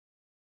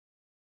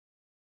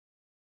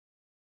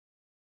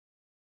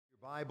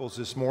Bibles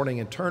this morning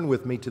and turn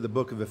with me to the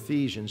book of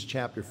Ephesians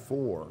chapter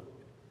 4.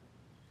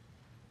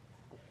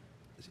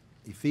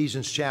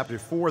 Ephesians chapter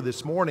 4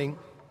 this morning.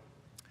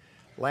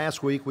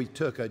 Last week we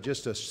took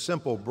just a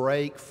simple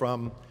break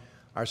from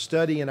our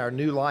study in our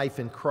new life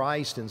in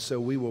Christ, and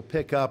so we will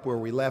pick up where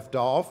we left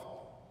off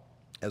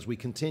as we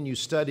continue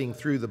studying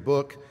through the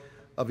book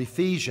of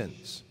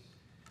Ephesians.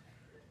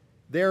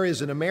 There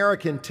is an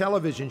American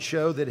television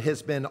show that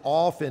has been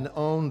off and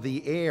on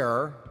the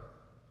air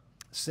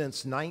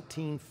since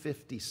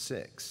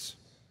 1956.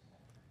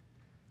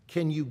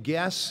 Can you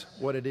guess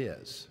what it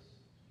is?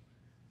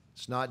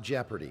 It's not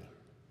Jeopardy.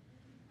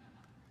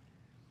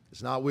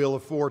 It's not Wheel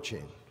of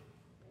Fortune.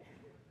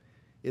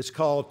 It's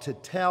called To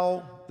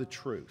Tell the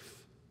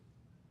Truth.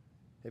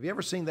 Have you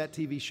ever seen that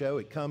TV show?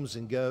 It comes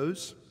and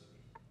goes.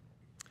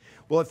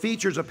 Well, it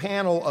features a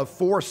panel of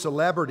 4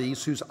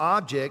 celebrities whose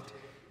object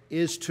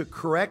is to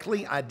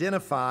correctly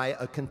identify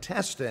a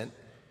contestant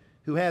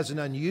who has an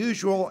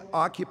unusual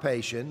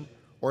occupation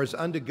or has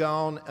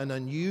undergone an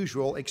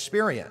unusual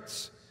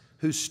experience,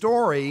 whose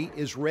story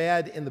is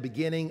read in the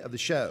beginning of the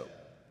show.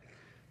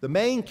 The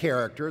main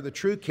character, the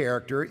true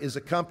character, is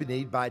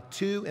accompanied by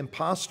 2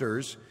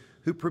 imposters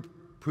who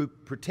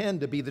pretend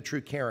to be the true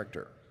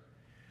character.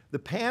 The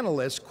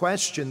panelists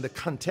question the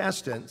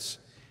contestants,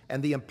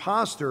 and the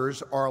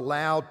imposters are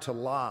allowed to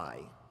lie.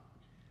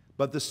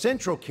 But the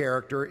central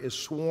character is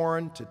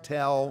sworn to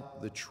tell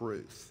the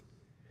truth.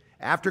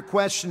 After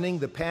questioning,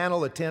 the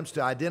panel attempts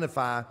to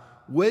identify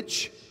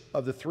which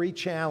of the 3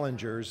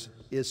 challengers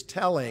is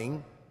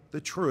telling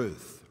the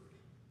truth.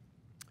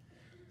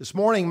 This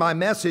morning, my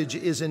message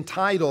is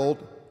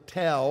entitled,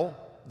 Tell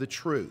the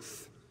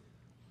Truth.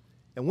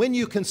 And when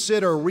you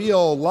consider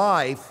real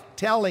life,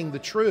 telling the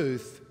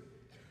truth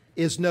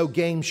is no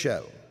game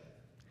show.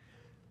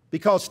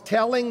 Because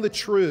telling the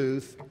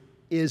truth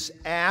is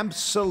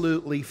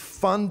absolutely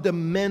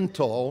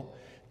fundamental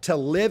to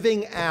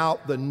living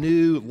out the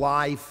new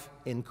life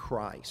in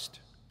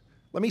Christ.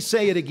 Let me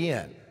say it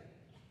again.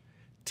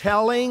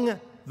 Telling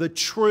the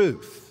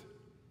truth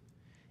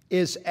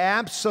is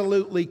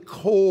absolutely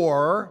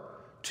core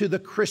to the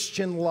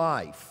Christian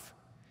life.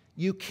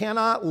 You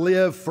cannot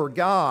live for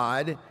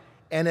God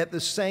and at the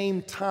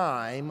same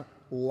time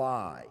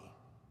lie.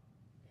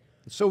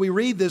 So we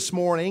read this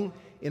morning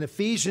in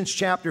Ephesians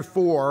chapter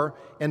 4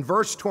 and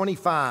verse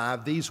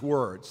 25 these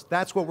words.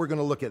 That's what we're going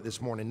to look at this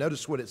morning.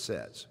 Notice what it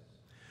says.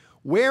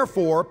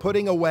 Wherefore,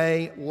 putting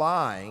away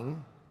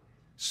lying,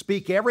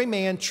 speak every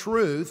man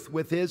truth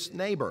with his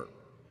neighbor.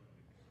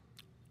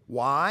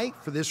 Why?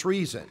 For this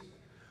reason.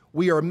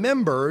 We are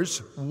members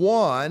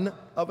one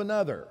of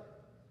another.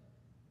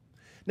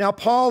 Now,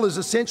 Paul is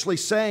essentially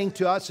saying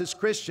to us as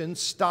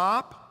Christians,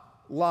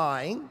 stop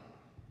lying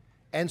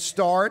and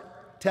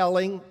start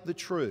telling the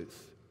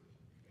truth.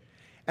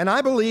 And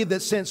I believe that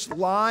since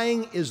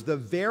lying is the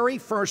very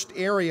first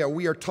area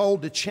we are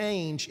told to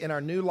change in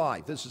our new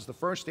life, this is the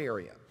first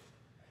area,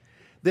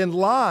 then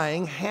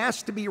lying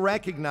has to be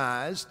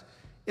recognized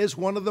as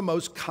one of the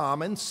most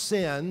common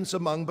sins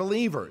among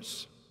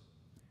believers.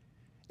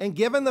 And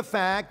given the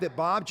fact that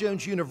Bob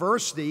Jones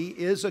University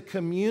is a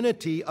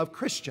community of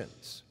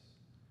Christians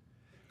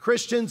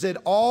at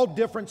all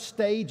different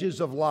stages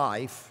of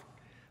life,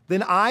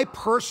 then I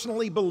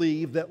personally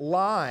believe that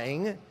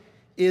lying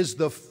is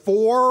the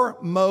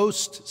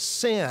foremost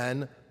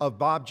sin of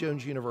Bob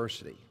Jones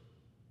University.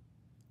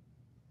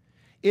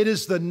 It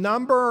is the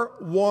number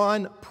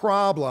one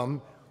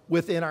problem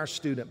within our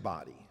student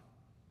body.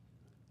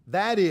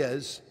 That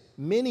is,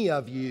 many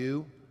of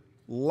you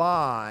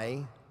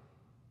lie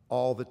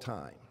all the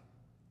time.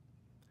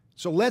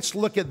 So let's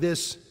look at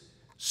this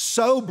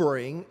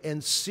sobering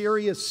and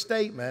serious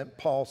statement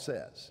Paul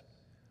says.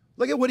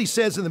 Look at what he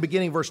says in the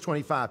beginning, verse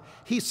 25.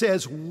 He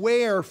says,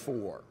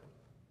 wherefore.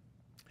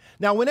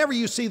 Now, whenever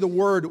you see the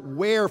word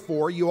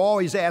wherefore, you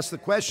always ask the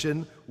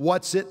question,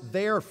 what's it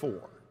there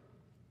for?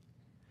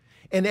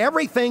 And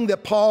everything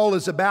that Paul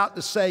is about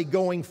to say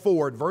going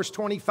forward, verse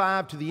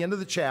 25 to the end of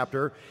the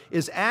chapter,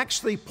 is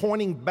actually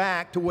pointing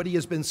back to what he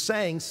has been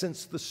saying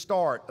since the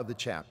start of the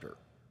chapter.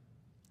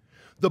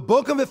 The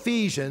book of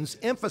Ephesians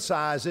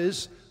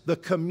emphasizes the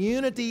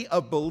community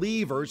of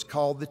believers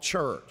called the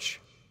church.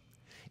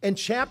 In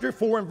chapter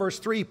 4 and verse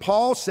 3,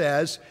 Paul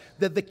says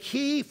that the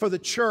key for the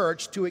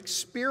church to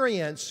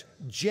experience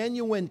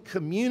genuine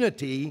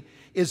community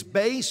is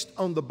based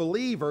on the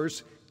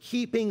believers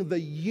keeping the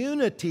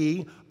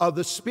unity of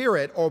the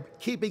Spirit, or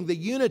keeping the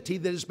unity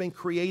that has been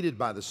created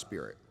by the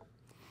Spirit.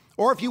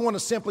 Or if you want to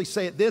simply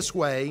say it this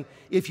way,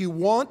 if you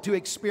want to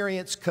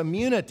experience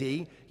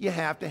community, you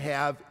have to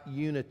have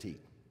unity.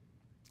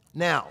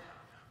 Now,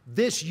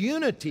 this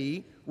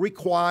unity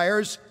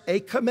requires a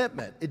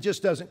commitment. It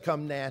just doesn't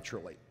come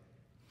naturally.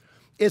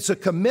 It's a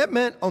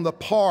commitment on the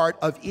part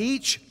of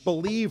each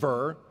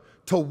believer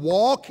to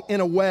walk in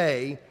a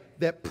way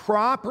that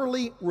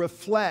properly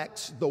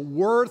reflects the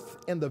worth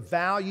and the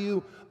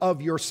value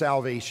of your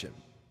salvation.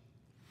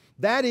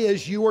 That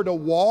is, you are to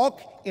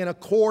walk in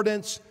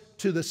accordance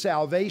to the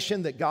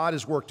salvation that God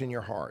has worked in your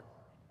heart.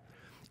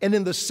 And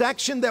in the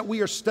section that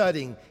we are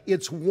studying,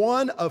 it's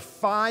one of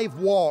 5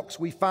 walks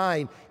we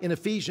find in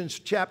Ephesians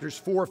chapters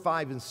 4,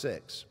 5, and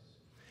 6.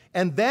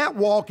 And that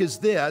walk is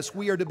this: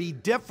 we are to be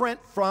different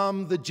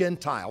from the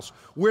Gentiles.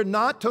 We're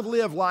not to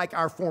live like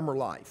our former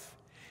life.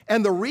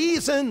 And the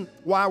reason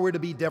why we're to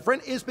be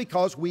different is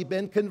because we've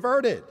been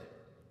converted.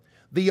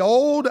 The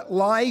old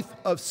life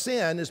of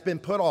sin has been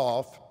put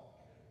off,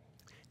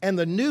 and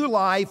the new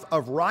life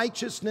of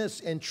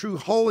righteousness and true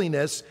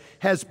holiness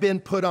has been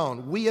put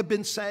on. We have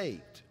been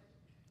saved.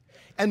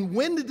 And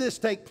when did this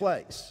take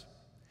place?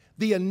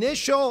 The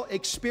initial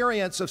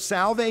experience of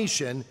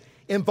salvation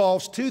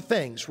involves 2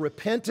 things: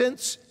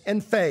 repentance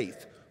and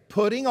faith.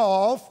 Putting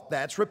off,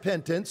 that's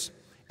repentance,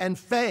 and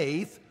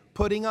faith,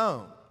 putting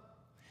on.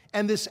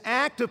 And this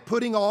act of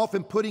putting off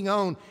and putting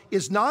on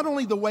is not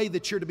only the way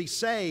that you're to be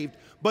saved,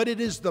 but it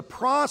is the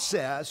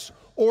process,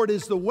 or it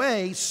is the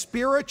way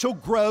spiritual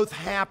growth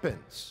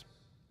happens.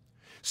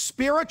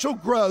 Spiritual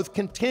growth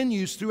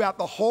continues throughout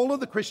the whole of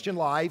the Christian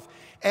life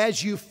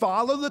as you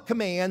follow the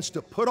commands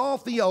to put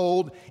off the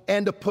old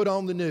and to put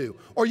on the new.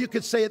 Or you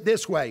could say it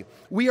this way: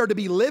 we are to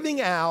be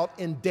living out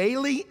in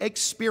daily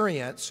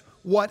experience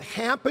what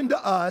happened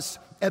to us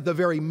at the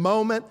very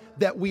moment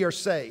that we are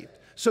saved.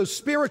 So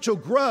spiritual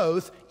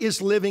growth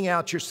is living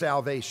out your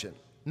salvation.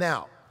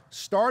 Now,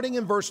 starting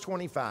in verse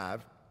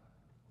 25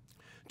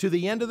 to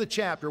the end of the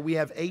chapter, we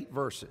have 8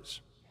 verses.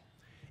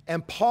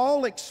 And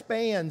Paul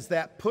expands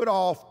that put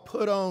off,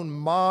 put on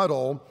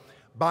model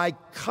by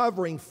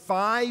covering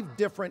 5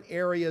 different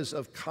areas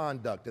of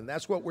conduct. And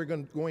that's what we're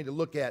going to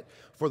look at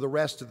for the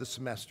rest of the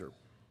semester.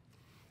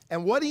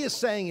 And what he is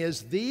saying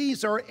is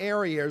these are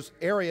areas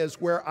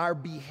where our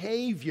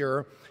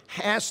behavior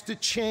has to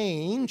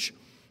change,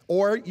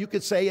 or you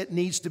could say it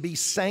needs to be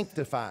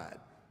sanctified.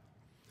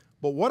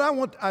 But what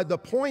the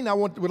point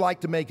would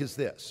like to make is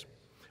this: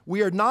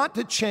 we are not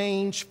to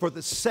change for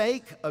the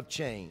sake of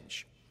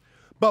change,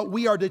 but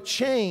we are to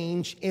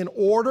change in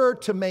order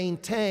to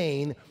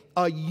maintain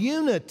a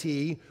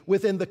unity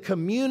within the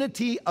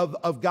community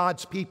of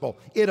God's people.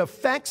 It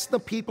affects the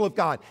people of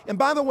God. And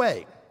by the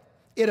way,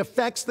 it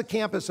affects the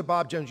campus of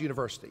Bob Jones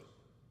University.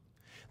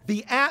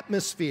 The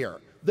atmosphere,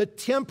 the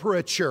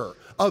temperature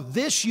of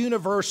this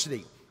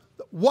university,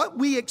 what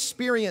we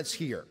experience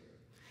here,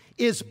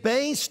 is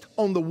based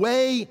on the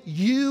way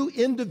you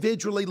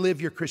individually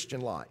live your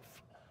Christian life.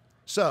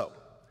 So,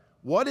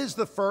 what is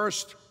the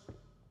first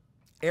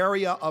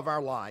area of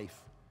our life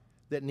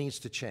that needs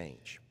to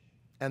change?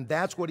 And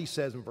that's what he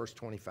says in verse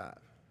 25.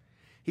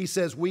 He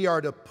says we are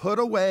to put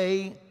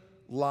away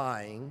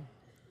lying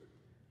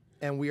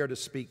and we are to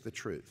speak the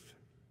truth.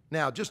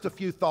 Now, just a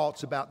few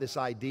thoughts about this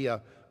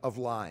idea of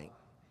lying.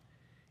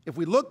 If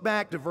we look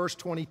back to verse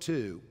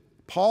 22,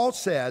 Paul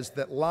says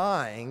that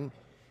lying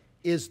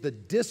is the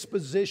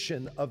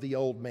disposition of the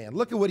old man.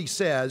 Look at what he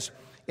says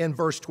in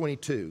verse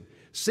 22.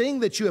 Seeing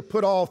that you have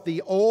put off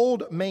the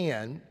old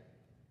man,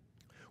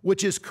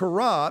 which is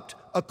corrupt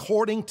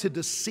according to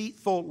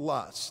deceitful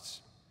lusts.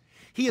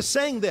 He is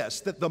saying this,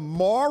 that the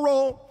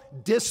moral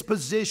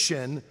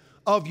disposition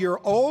of your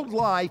old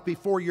life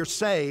before you're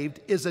saved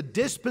is a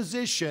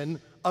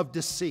disposition of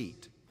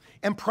deceit.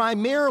 And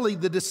primarily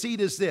the deceit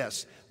is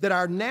this, that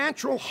our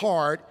natural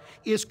heart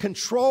is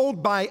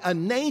controlled by a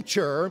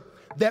nature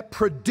that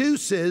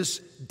produces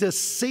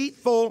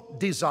deceitful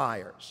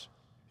desires.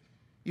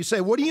 You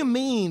say, what do you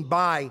mean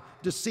by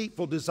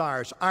deceitful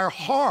desires? Our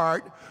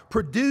heart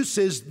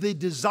produces the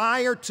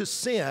desire to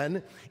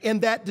sin,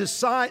 and that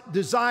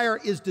desire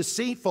is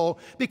deceitful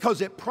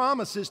because it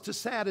promises to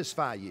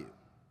satisfy you.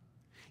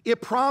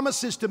 It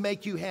promises to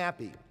make you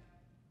happy.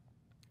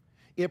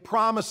 It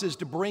promises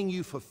to bring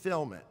you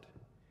fulfillment.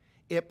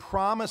 It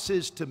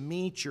promises to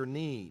meet your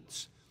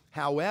needs.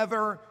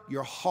 However,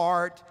 your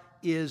heart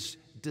is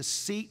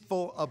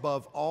deceitful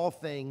above all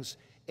things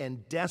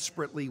and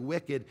desperately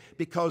wicked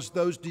because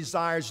those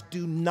desires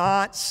do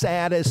not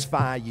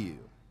satisfy you.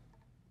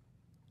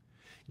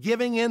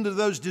 Giving in to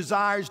those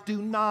desires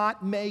do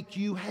not make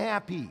you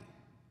happy.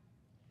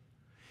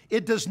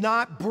 It does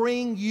not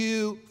bring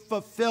you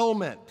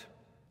fulfillment.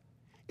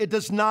 It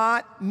does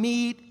not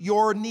meet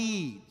your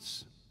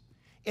needs.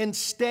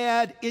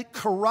 Instead, it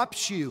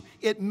corrupts you.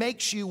 It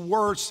makes you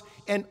worse,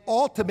 and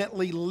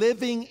ultimately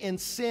living in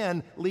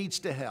sin leads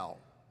to hell.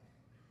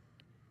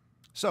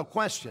 So,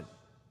 question.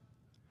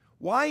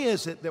 Why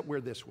is it that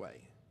we're this way?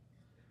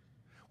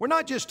 We're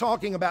not just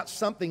talking about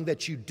something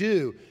that you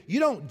do.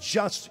 You don't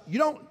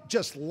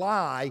just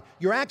lie.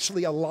 You're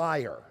actually a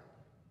liar.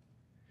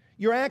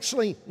 You're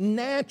actually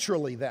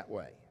naturally that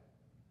way.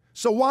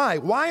 So why?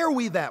 Why are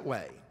we that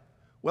way?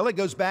 Well, it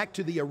goes back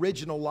to the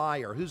original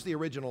liar. Who's the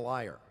original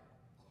liar?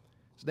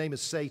 His name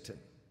is Satan.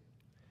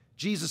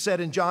 Jesus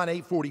said in John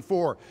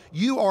 8:44,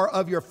 "You are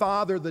of your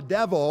father the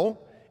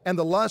devil, and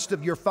the lust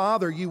of your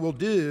father you will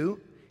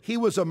do. He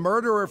was a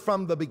murderer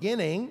from the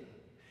beginning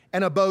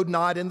and abode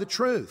not in the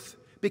truth,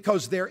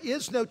 because there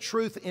is no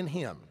truth in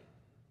him.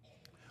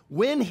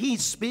 When he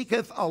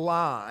speaketh a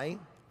lie,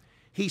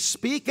 He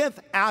speaketh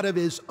out of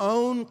his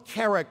own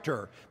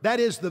character. That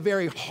is, the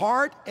very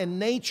heart and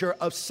nature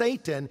of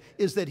Satan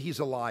is that he's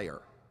a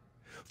liar.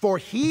 For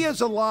he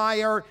is a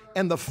liar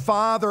and the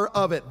father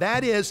of it.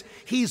 That is,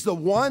 he's the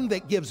one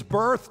that gives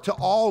birth to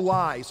all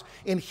lies.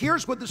 And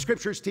here's what the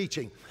scripture is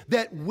teaching,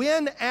 that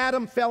when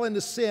Adam fell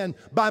into sin,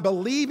 by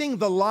believing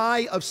the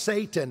lie of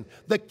Satan,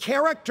 the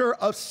character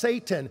of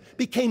Satan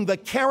became the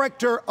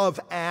character of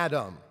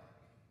Adam.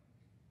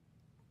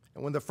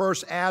 And when the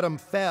first Adam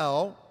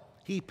fell,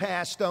 he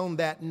passed on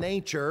that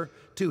nature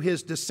to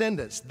his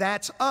descendants.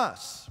 That's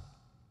us.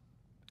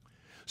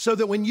 So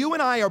that when you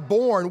and I are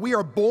born, we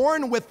are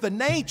born with the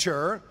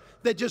nature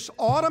that just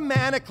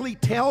automatically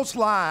tells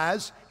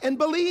lies and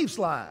believes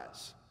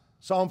lies.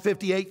 Psalm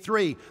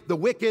 58:3, the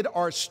wicked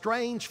are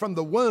estranged from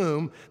the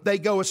womb. They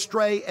go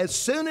astray as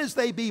soon as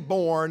they be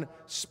born,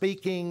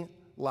 speaking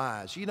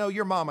lies. You know,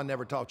 your mama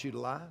never taught you to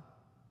lie,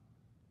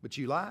 but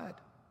you lied.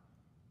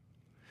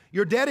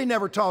 Your daddy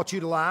never taught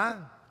you to lie,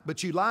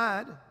 but you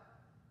lied.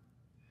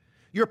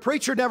 Your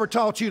preacher never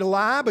taught you to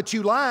lie, but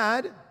you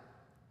lied.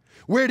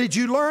 Where did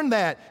you learn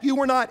that? You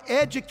were not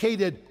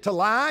educated to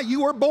lie.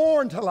 You were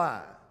born to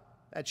lie.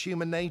 That's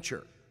human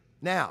nature.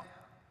 Now,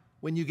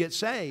 when you get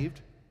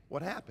saved,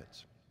 what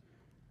happens?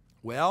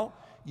 Well,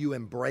 you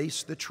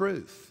embrace the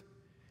truth.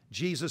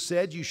 Jesus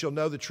said, you shall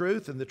know the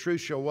truth, and the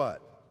truth shall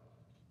what?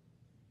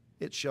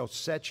 It shall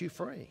set you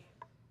free.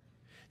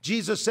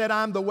 Jesus said,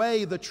 I'm the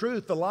way, the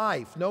truth, the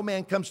life. No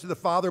man comes to the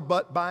Father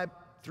but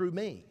through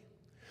me.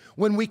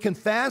 When we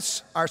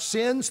confess our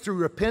sins through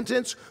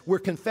repentance, we're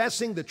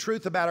confessing the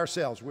truth about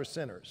ourselves. We're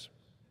sinners.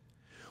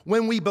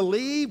 When we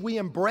believe, we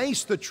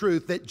embrace the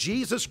truth that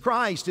Jesus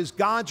Christ is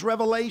God's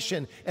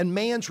revelation and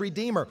man's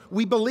Redeemer.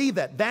 We believe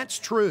that. That's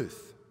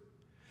truth.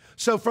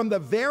 So from the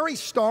very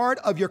start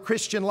of your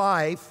Christian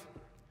life,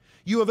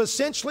 you have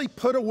essentially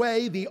put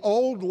away the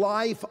old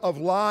life of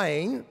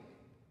lying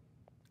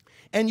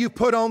and you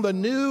put on the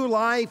new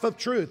life of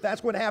truth.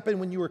 That's what happened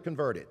when you were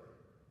converted.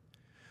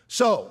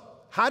 So,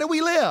 how do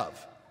we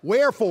live?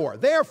 Wherefore,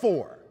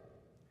 therefore.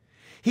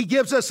 He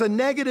gives us a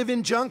negative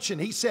injunction.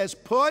 He says,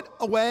 put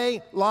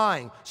away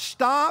lying.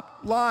 Stop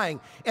lying.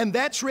 And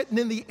that's written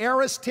in the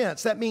aorist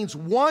tense. That means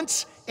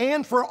once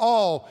and for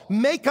all.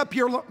 Make up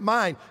your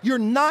mind. You're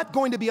not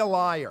going to be a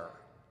liar.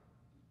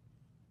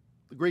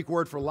 The Greek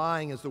word for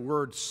lying is the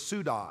word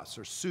pseudos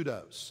or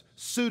pseudos.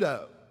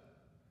 Pseudo.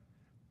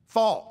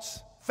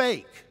 False.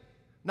 Fake.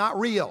 Not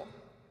real.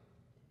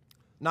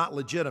 Not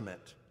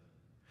legitimate.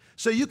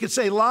 So you could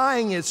say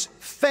lying is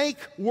fake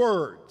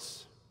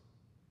words.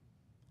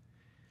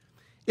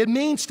 It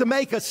means to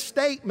make a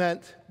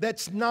statement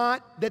that's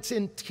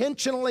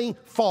intentionally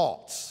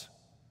false.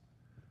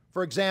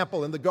 For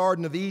example, in the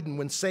Garden of Eden,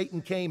 when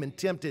Satan came and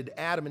tempted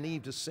Adam and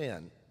Eve to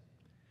sin,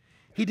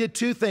 he did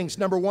two things.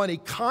 Number one, he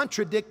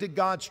contradicted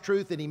God's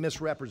truth and he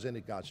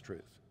misrepresented God's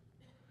truth.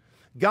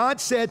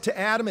 God said to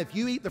Adam, if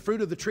you eat the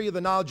fruit of the tree of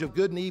the knowledge of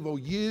good and evil,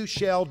 you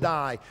shall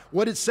die.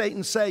 What did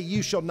Satan say?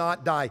 You shall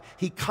not die.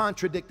 He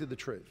contradicted the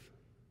truth.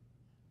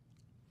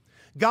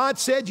 God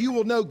said you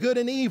will know good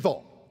and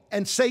evil.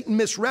 And Satan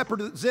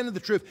misrepresented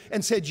the truth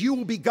and said you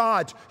will be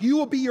gods. You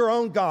will be your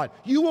own God.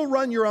 You will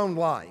run your own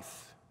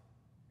life.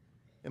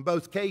 In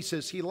both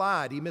cases, he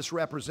lied. He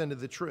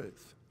misrepresented the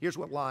truth. Here's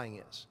what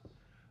lying is.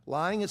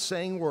 Lying is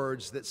saying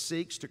words that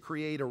seeks to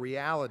create a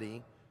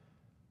reality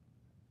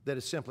that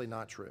is simply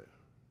not true.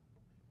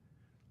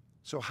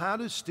 So how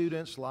do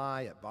students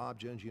lie at Bob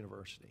Jones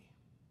University?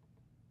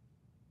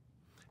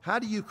 How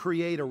do you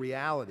create a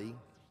reality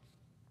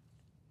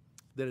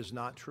that is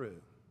not true?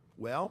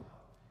 Well,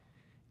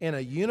 in a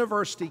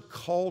university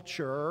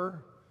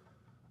culture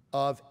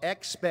of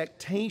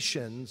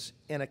expectations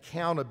and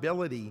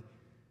accountability,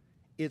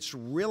 it's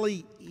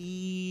really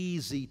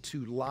easy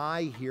to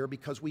lie here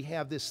because we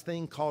have this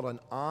thing called an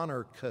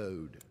honor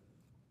code.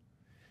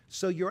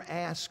 So you're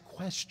asked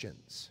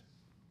questions.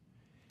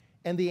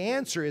 And the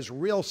answer is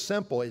real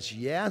simple. It's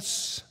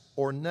yes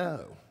or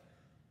no.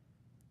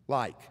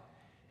 Like,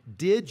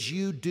 did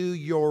you do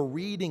your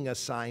reading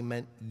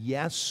assignment,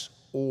 yes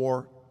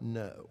or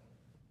no?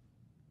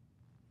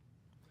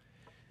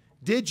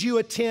 Did you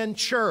attend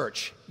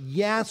church,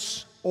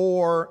 yes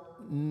or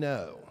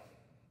no?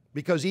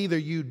 Because either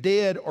you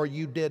did or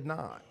you did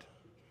not.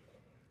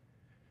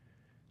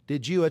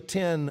 Did you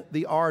attend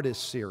the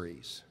artist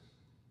series?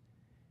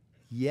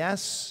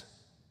 Yes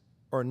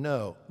or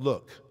no?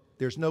 Look,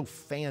 there's no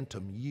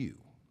phantom you.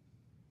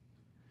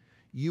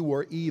 You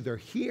were either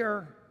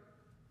here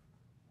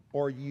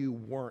or you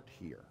weren't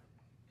here.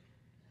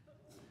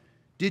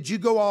 Did you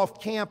go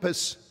off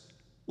campus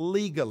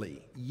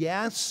legally?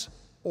 Yes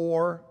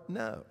or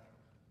no?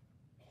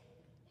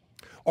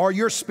 Are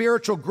your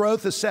spiritual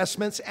growth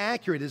assessments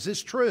accurate? Is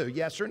this true?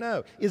 Yes or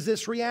no? Is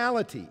this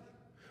reality?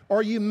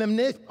 Are you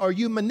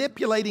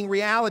manipulating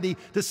reality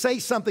to say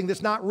something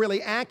that's not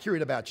really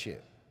accurate about you?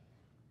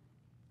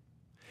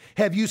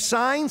 Have you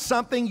signed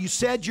something you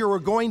said you were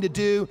going to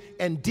do,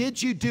 and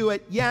did you do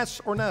it, yes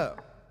or no?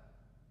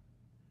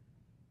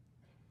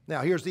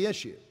 Now, here's the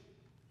issue.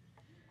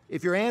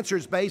 If your answer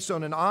is based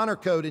on an honor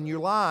code and you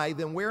lie,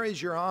 then where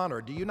is your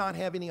honor? Do you not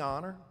have any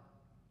honor?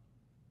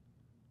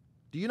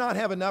 Do you not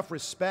have enough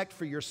respect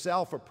for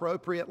yourself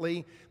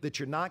appropriately that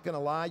you're not going to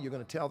lie, you're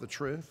going to tell the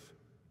truth?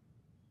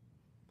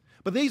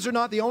 But these are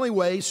not the only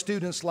ways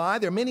students lie.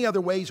 There are many other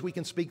ways we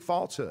can speak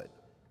falsehood.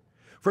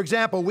 For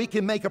example, we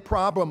can make a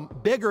problem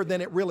bigger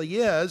than it really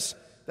is.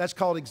 That's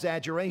called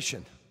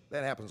exaggeration.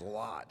 That happens a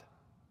lot.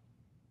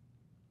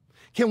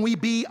 Can we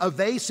be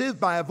evasive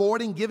by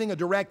avoiding giving a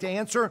direct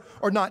answer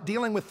or not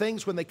dealing with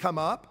things when they come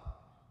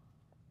up?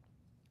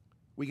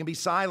 We can be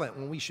silent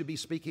when we should be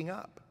speaking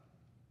up.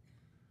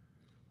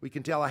 We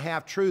can tell a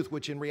half-truth,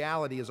 which in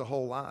reality is a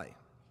whole lie.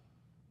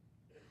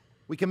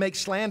 We can make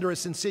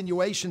slanderous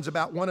insinuations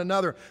about one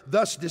another,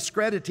 thus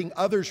discrediting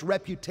others'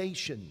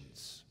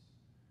 reputations.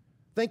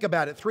 Think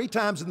about it. 3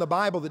 times in the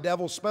Bible the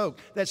devil spoke.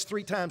 That's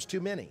 3 times too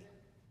many.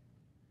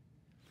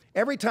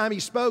 Every time he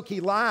spoke,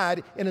 he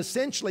lied, and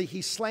essentially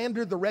he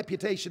slandered the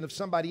reputation of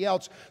somebody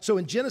else. So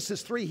in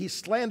Genesis 3, he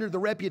slandered the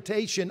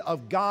reputation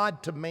of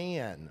God to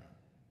man.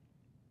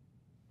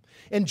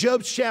 In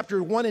Job's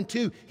chapter 1 and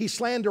 2, he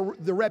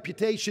slandered the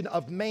reputation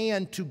of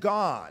man to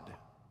God.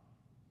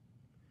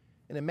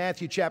 And in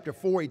Matthew chapter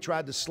 4, he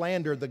tried to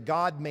slander the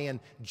God-man,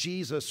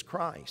 Jesus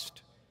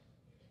Christ.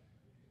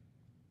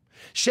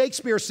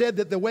 Shakespeare said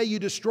that the way you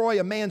destroy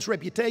a man's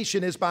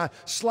reputation is by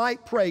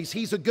slight praise.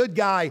 He's a good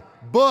guy,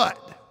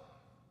 but...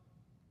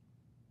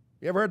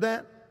 You ever heard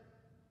that?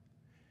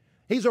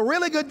 He's a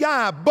really good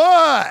guy,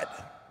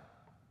 but...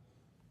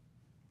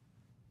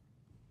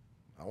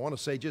 I want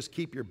to say just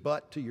keep your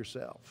butt to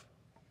yourself.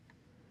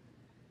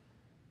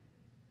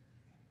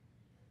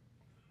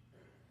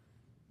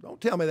 Don't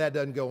tell me that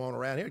doesn't go on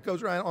around here. It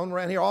goes on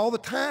around here all the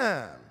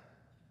time.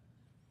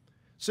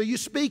 So you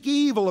speak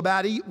evil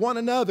about one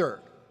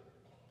another.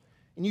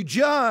 And you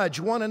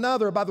judge one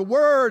another by the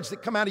words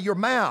that come out of your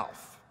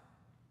mouth.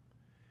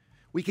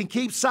 We can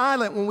keep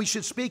silent when we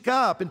should speak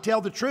up and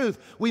tell the truth.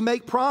 We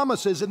make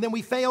promises and then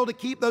we fail to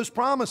keep those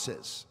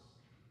promises.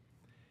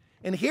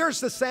 And here's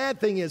the sad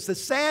thing is,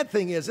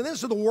 and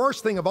this is the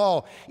worst thing of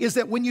all, is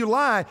that when you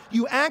lie,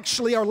 you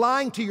actually are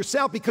lying to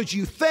yourself because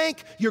you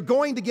think you're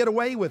going to get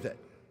away with it.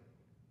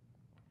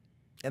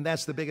 And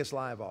that's the biggest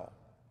lie of all.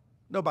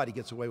 Nobody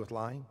gets away with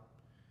lying.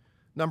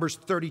 Numbers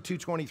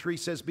 32:23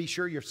 says, be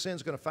sure your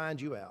sin's going to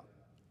find you out.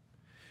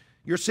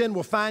 Your sin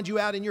will find you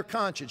out in your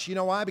conscience. You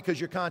know why? Because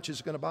your conscience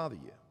is going to bother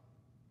you.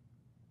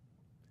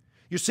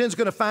 Your sin's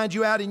going to find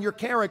you out in your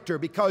character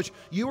because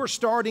you are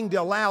starting to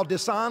allow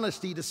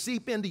dishonesty to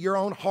seep into your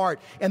own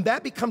heart. And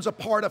that becomes a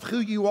part of who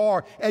you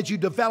are as you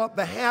develop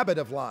the habit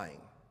of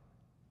lying.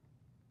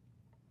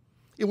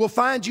 It will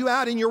find you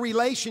out in your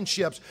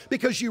relationships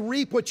because you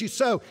reap what you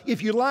sow.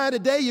 If you lie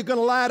today, you're going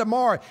to lie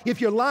tomorrow.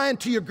 If you're lying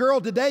to your girl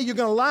today, you're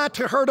going to lie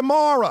to her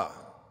tomorrow.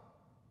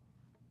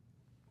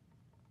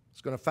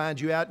 It's going to find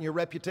you out in your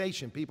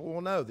reputation. People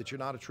will know that you're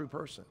not a true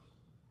person.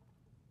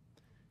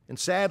 And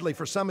sadly,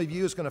 for some of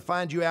you, it's going to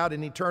find you out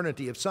in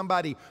eternity. If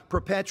somebody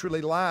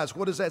perpetually lies,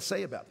 what does that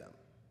say about them?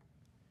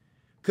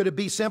 Could it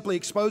be simply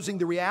exposing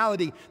the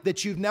reality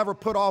that you've never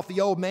put off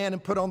the old man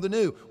and put on the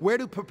new? Where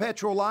do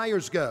perpetual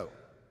liars go?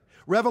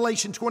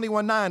 Revelation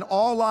 21:9,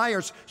 all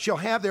liars shall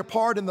have their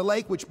part in the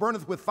lake which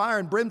burneth with fire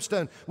and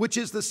brimstone, which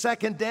is the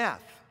second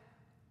death.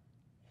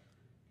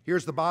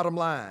 Here's the bottom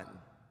line.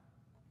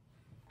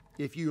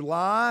 If you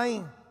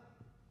lie,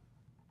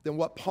 then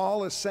what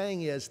Paul is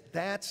saying is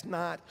that's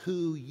not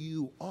who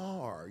you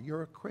are.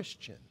 You're a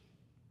Christian.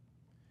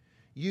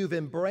 You've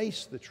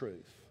embraced the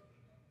truth.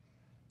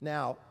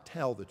 Now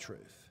tell the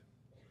truth.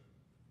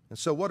 And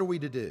so what are we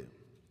to do?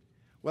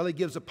 Well, he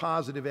gives a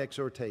positive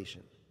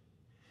exhortation.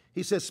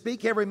 He says,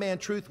 speak every man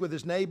truth with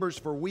his neighbors,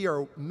 for we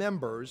are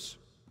members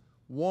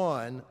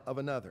one of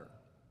another.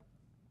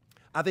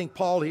 I think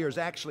Paul here is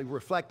actually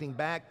reflecting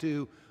back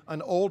to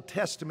an Old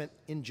Testament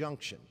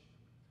injunction.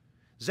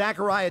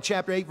 Zechariah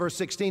chapter 8, verse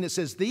 16, it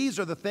says, these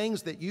are the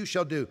things that you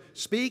shall do.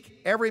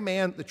 Speak every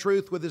man the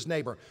truth with his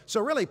neighbor.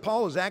 So really,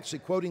 Paul is actually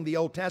quoting the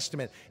Old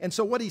Testament. And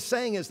so what he's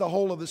saying is the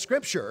whole of the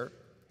Scripture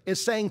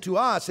is saying to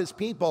us as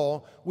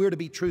people, we're to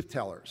be truth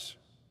tellers.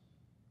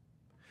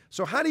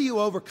 So how do you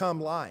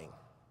overcome lying?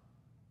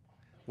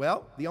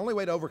 Well, the only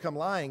way to overcome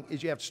lying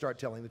is you have to start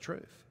telling the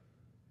truth.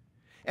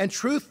 And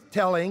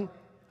truth-telling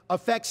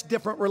affects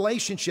different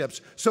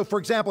relationships. So, for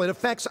example, it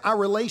affects our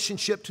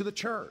relationship to the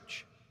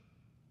church.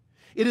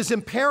 It is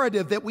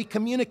imperative that we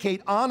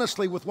communicate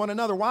honestly with one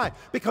another. Why?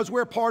 Because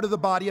we're part of the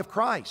body of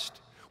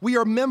Christ. We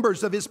are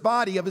members of His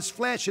body, of His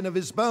flesh, and of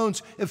His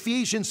bones.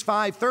 Ephesians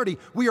 5:30.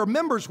 We are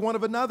members one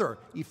of another.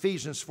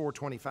 Ephesians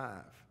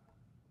 4:25.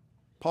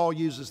 Paul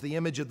uses the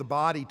image of the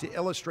body to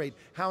illustrate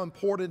how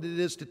important it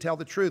is to tell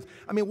the truth.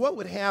 I mean, what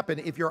would happen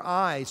if your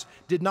eyes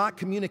did not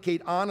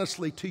communicate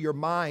honestly to your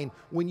mind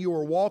when you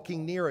were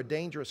walking near a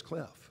dangerous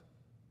cliff?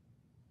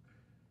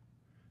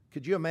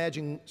 Could you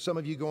imagine some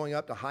of you going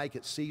up to hike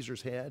at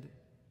Caesar's Head?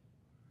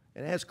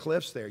 And it has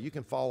cliffs there. You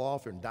can fall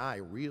off and die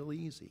real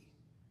easy.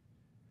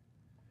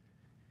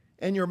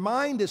 And your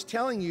mind is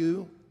telling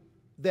you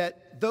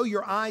that though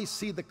your eyes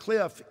see the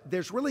cliff,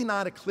 there's really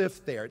not a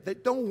cliff there.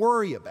 That don't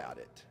worry about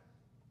it.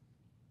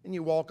 And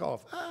you walk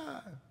off.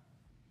 I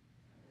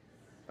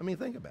mean,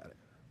 think about it.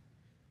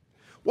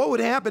 What would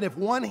happen if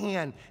one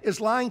hand is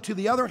lying to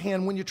the other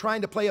hand when you're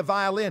trying to play a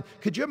violin?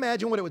 Could you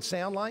imagine what it would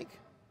sound like?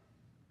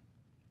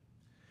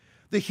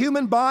 The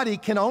human body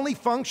can only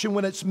function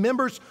when its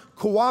members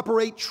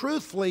cooperate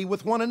truthfully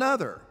with one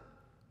another.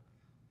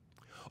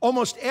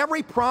 Almost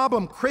every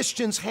problem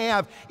Christians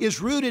have is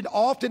rooted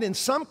often in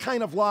some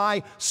kind of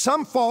lie,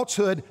 some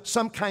falsehood,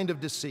 some kind of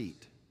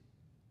deceit.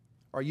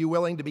 Are you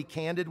willing to be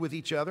candid with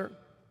each other?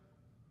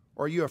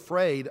 Or are you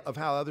afraid of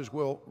how others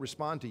will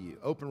respond to you?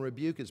 Open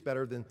rebuke is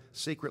better than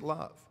secret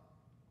love.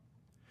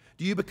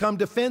 Do you become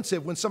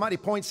defensive when somebody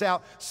points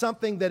out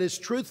something that is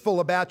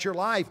truthful about your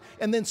life,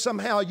 and then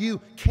somehow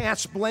you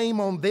cast blame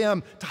on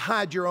them to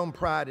hide your own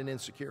pride and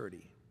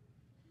insecurity?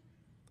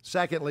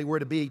 Secondly, we're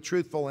to be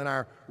truthful in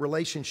our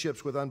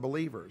relationships with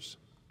unbelievers.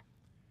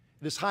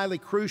 It is highly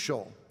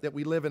crucial that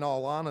we live in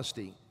all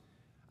honesty.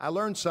 I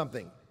learned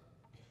something.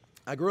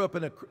 I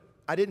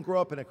didn't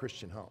grow up in a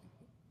Christian home.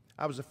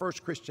 I was the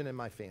first Christian in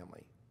my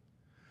family.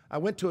 I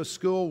went to a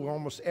school where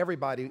almost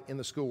everybody in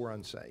the school were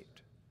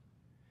unsaved.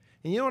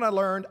 And you know what I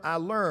learned? I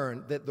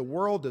learned that the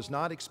world does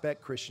not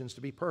expect Christians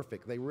to be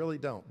perfect. They really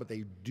don't, but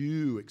they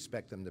do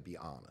expect them to be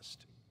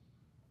honest.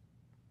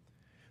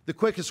 The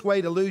quickest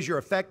way to lose your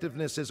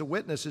effectiveness as a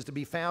witness is to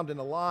be found in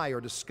a lie or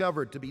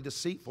discovered to be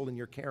deceitful in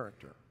your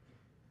character.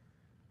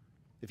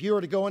 If you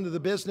are to go into the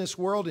business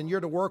world and you're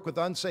to work with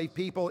unsaved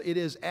people, it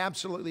is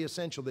absolutely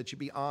essential that you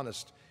be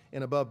honest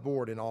and above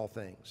board in all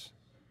things.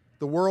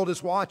 The world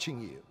is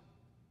watching you,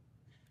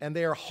 and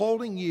they are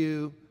holding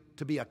you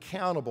to be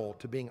accountable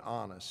to being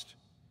honest.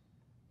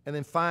 And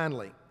then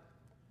finally,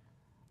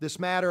 this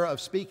matter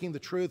of speaking the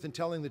truth and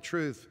telling the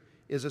truth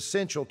is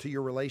essential to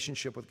your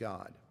relationship with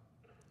God.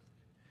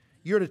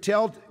 You're to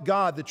tell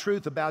God the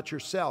truth about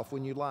yourself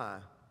when you lie.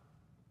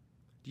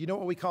 Do you know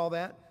what we call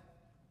that?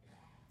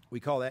 We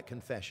call that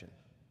confession.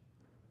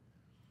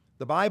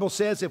 The Bible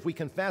says if we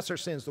confess our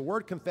sins, the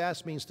word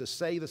confess means to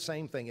say the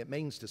same thing. It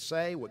means to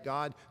say what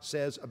God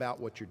says about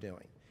what you're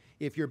doing.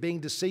 If you're being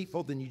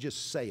deceitful, then you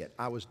just say it.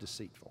 I was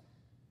deceitful.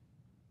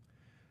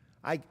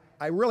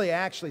 I really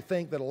actually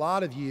think that a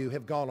lot of you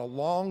have gone a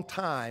long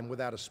time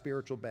without a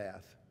spiritual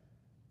bath.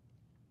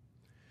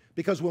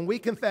 Because when we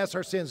confess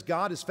our sins,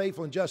 God is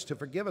faithful and just to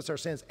forgive us our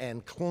sins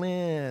and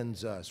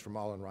cleanse us from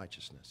all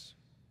unrighteousness.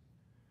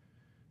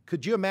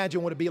 Could you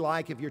imagine what it'd be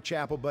like if your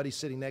chapel buddy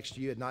sitting next to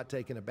you had not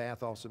taken a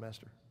bath all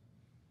semester?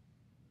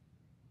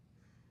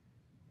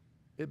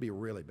 It'd be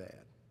really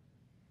bad.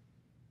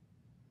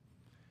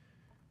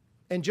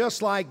 And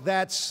just like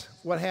that's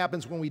what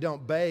happens when we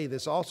don't bathe,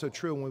 it's also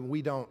true when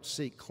we don't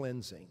seek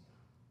cleansing.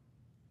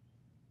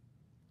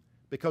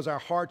 Because our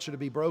hearts are to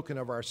be broken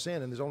of our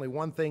sin, and there's only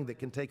one thing that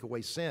can take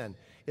away sin.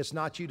 It's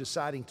not you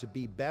deciding to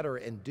be better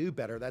and do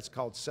better. That's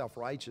called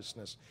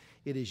self-righteousness.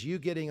 It is you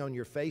getting on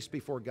your face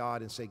before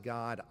God and say,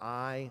 God,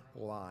 I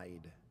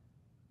lied.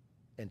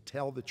 And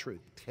tell the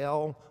truth.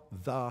 Tell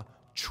the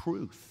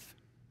truth.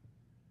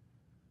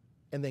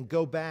 And then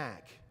go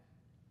back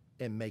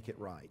and make it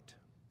right.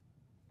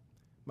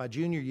 My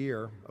junior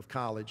year of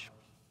college,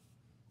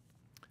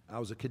 I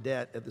was a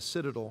cadet at the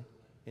Citadel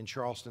in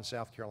Charleston,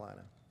 South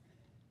Carolina.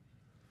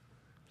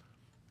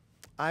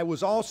 I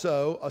was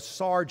also a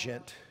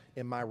sergeant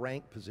in my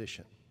rank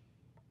position.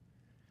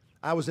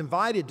 I was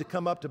invited to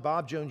come up to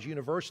Bob Jones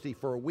University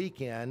for a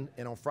weekend,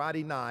 and on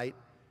Friday night,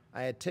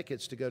 I had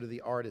tickets to go to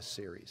the Artist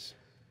Series.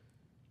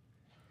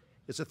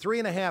 It's a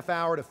 3.5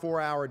 hour to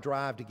 4 hour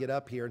drive to get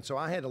up here, and so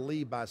I had to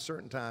leave by a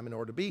certain time in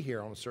order to be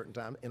here on a certain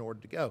time in order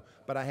to go.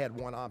 But I had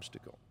one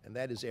obstacle, and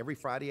that is every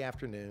Friday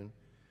afternoon,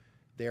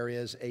 there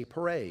is a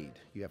parade.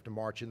 You have to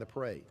march in the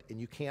parade, and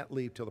you can't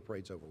leave till the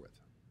parade's over with.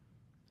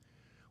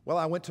 Well,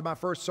 I went to my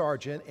first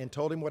sergeant and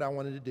told him what I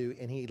wanted to do,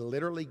 and he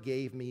literally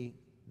gave me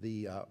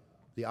the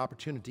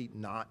opportunity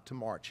not to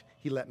march.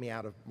 He let me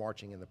out of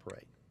marching in the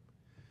parade.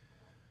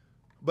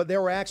 But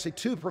there were actually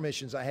two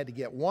permissions I had to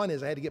get. One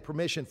is I had to get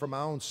permission from my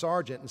own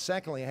sergeant, and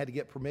secondly, I had to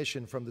get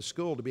permission from the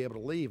school to be able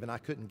to leave, and I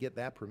couldn't get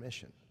that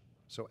permission.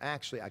 So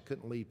actually, I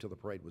couldn't leave till the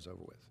parade was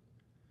over with.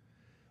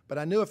 But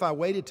I knew if I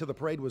waited till the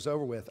parade was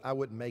over with, I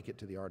wouldn't make it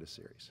to the Artist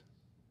Series.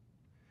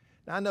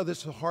 Now, I know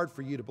this is hard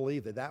for you to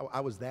believe that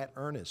I was that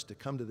earnest to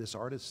come to this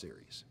Artist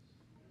Series,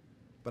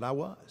 but I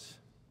was.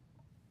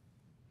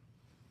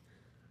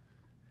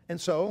 And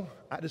so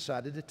I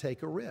decided to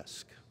take a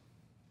risk.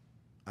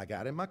 I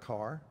got in my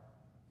car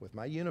with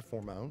my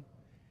uniform on,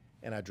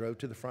 and I drove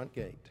to the front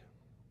gate.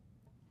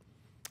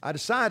 I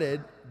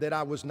decided that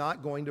I was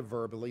not going to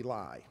verbally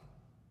lie.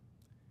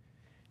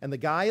 And the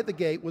guy at the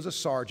gate was a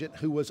sergeant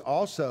who was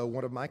also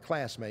one of my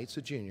classmates,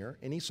 a junior,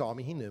 and he saw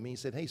me, he knew me. He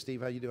said, "Hey,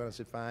 Steve, how you doing?" I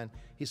said, "Fine."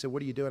 He said,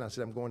 "What are you doing?" I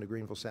said, "I'm going to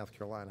Greenville, South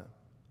Carolina."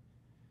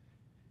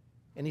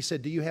 And he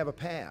said, "Do you have a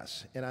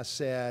pass?" And I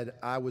said,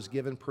 "I was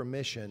given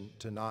permission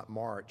to not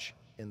march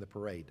in the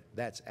parade.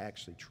 That's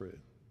actually true."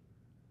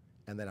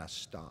 And then I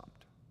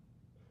stopped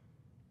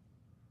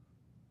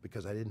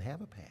because I didn't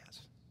have a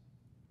pass.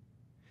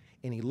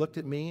 And he looked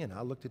at me and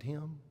I looked at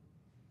him.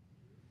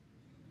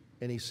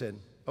 And he said,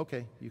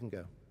 okay, you can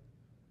go.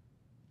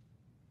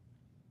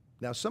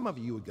 Now, some of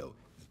you would go,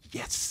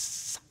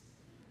 yes.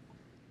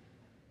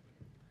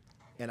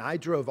 And I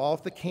drove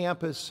off the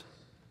campus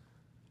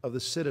of the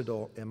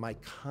Citadel, and my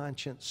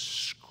conscience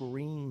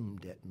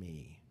screamed at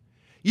me,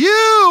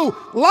 you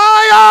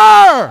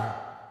liar!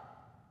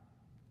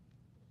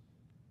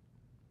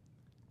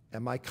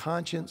 And my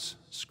conscience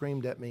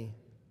screamed at me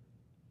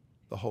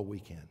the whole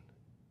weekend.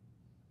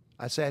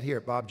 I sat here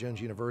at Bob Jones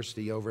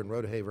University over in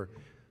Rodehaver,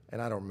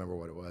 and I don't remember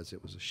what it was.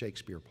 It was a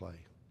Shakespeare play.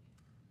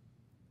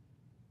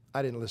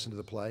 I didn't listen to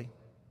the play.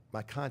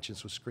 My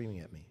conscience was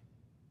screaming at me.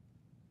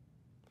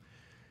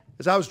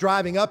 As I was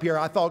driving up here,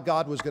 I thought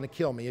God was going to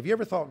kill me. Have you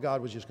ever thought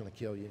God was just going to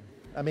kill you?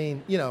 I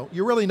mean, you know,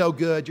 you're really no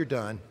good. You're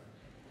done.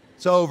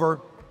 It's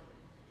over.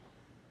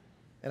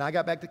 And I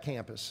got back to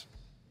campus.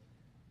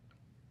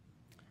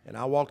 And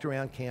I walked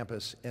around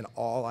campus, and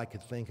all I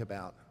could think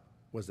about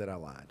was that I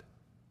lied.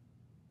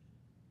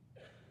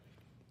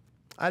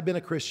 I'd been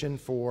a Christian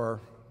for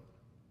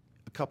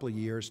a couple of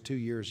years, 2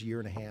 years, year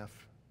and a half.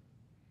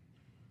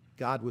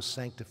 God was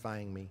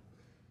sanctifying me.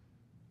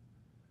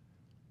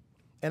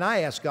 And I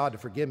asked God to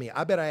forgive me.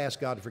 I bet I asked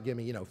God to forgive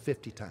me,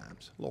 50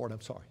 times. Lord,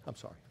 I'm sorry. I'm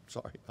sorry. I'm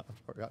sorry. I'm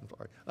sorry. I'm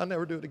sorry. I'll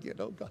never do it again.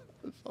 Oh, God,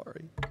 I'm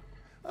sorry.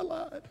 I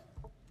lied.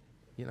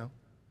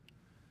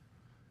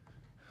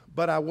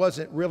 But I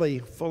wasn't really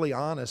fully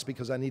honest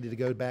because I needed to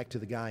go back to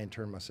the guy and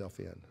turn myself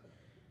in.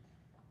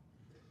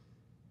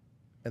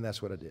 And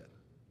that's what I did.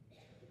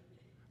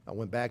 I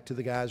went back to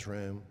the guy's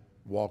room,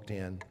 walked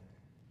in,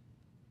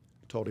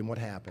 told him what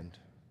happened,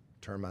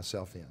 turned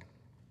myself in.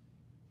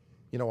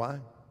 You know why?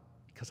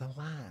 Because I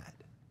lied.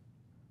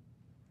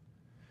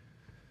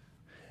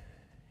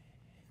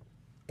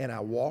 And I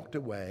walked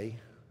away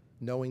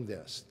knowing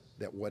this,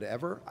 that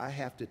whatever I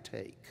have to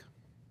take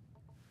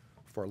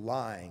for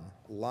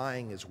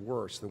lying is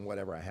worse than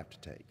whatever I have to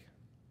take.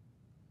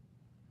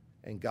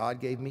 And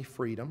God gave me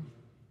freedom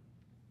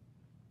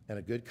and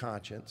a good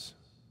conscience.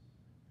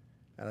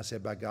 And I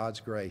said, by God's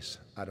grace,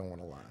 I don't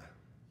want to lie.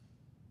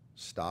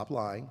 Stop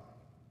lying.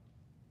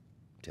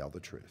 Tell the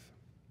truth.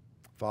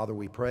 Father,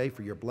 we pray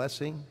for your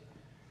blessing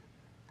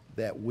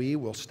that we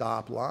will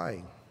stop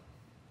lying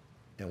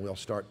and we'll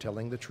start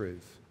telling the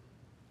truth.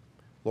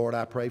 Lord,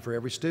 I pray for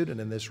every student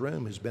in this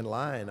room who's been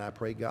lying. I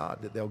pray, God,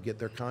 that they'll get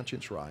their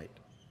conscience right.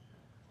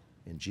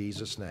 In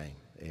Jesus' name,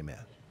 amen.